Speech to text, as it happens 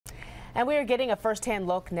And we are getting a first-hand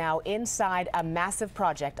look now inside a massive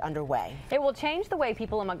project underway. It will change the way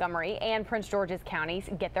people in Montgomery and Prince George's counties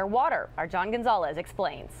get their water. Our John Gonzalez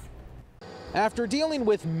explains. After dealing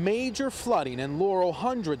with major flooding in Laurel,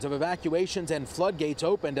 hundreds of evacuations and floodgates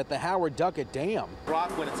opened at the Howard Duckett Dam. Rock,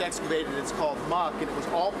 when it's excavated, it's called muck, and it was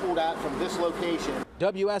all pulled out from this location.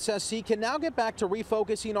 WSSC can now get back to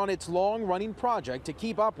refocusing on its long-running project to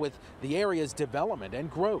keep up with the area's development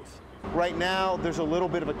and growth. Right now, there's a little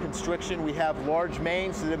bit of a constriction. We have large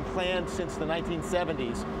mains that have been planned since the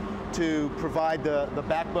 1970s to provide the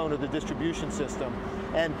backbone of the distribution system.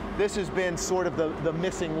 And this has been sort of the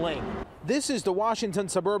missing link. This is the Washington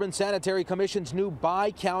Suburban Sanitary Commission's new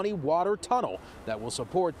bi-county water tunnel that will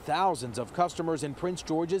support thousands of customers in Prince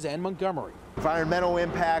George's and Montgomery. Environmental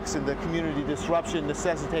impacts and the community disruption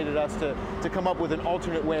necessitated us to come up with an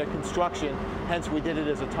alternate way of construction, hence we did it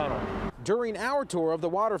as a tunnel. During our tour of the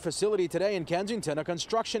water facility today in Kensington, a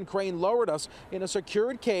construction crane lowered us in a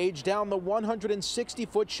secured cage down the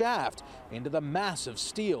 160-foot shaft into the massive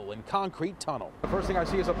steel and concrete tunnel. The first thing I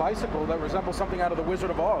see is a bicycle that resembles something out of the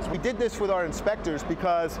Wizard of Oz. We did this with our inspectors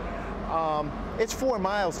because it's 4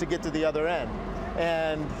 miles to get to the other end,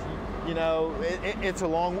 and you know, it's a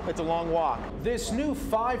long walk. This new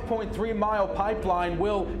 5.3-mile pipeline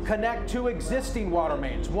will connect 2 existing water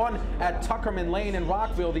mains, one at Tuckerman Lane in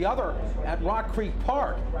Rockville, the other at Rock Creek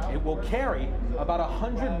Park. It will carry about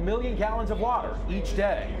 100 million gallons of water each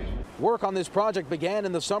day. Work on this project began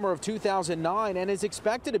in the summer of 2009 and is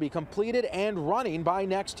expected to be completed and running by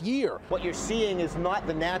next year. What you're seeing is not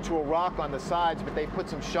the natural rock on the sides, but they put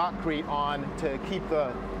some shotcrete on to keep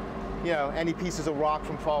any pieces of rock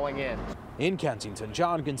from falling in. In Kensington,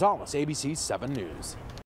 John Gonzalez, ABC 7 News.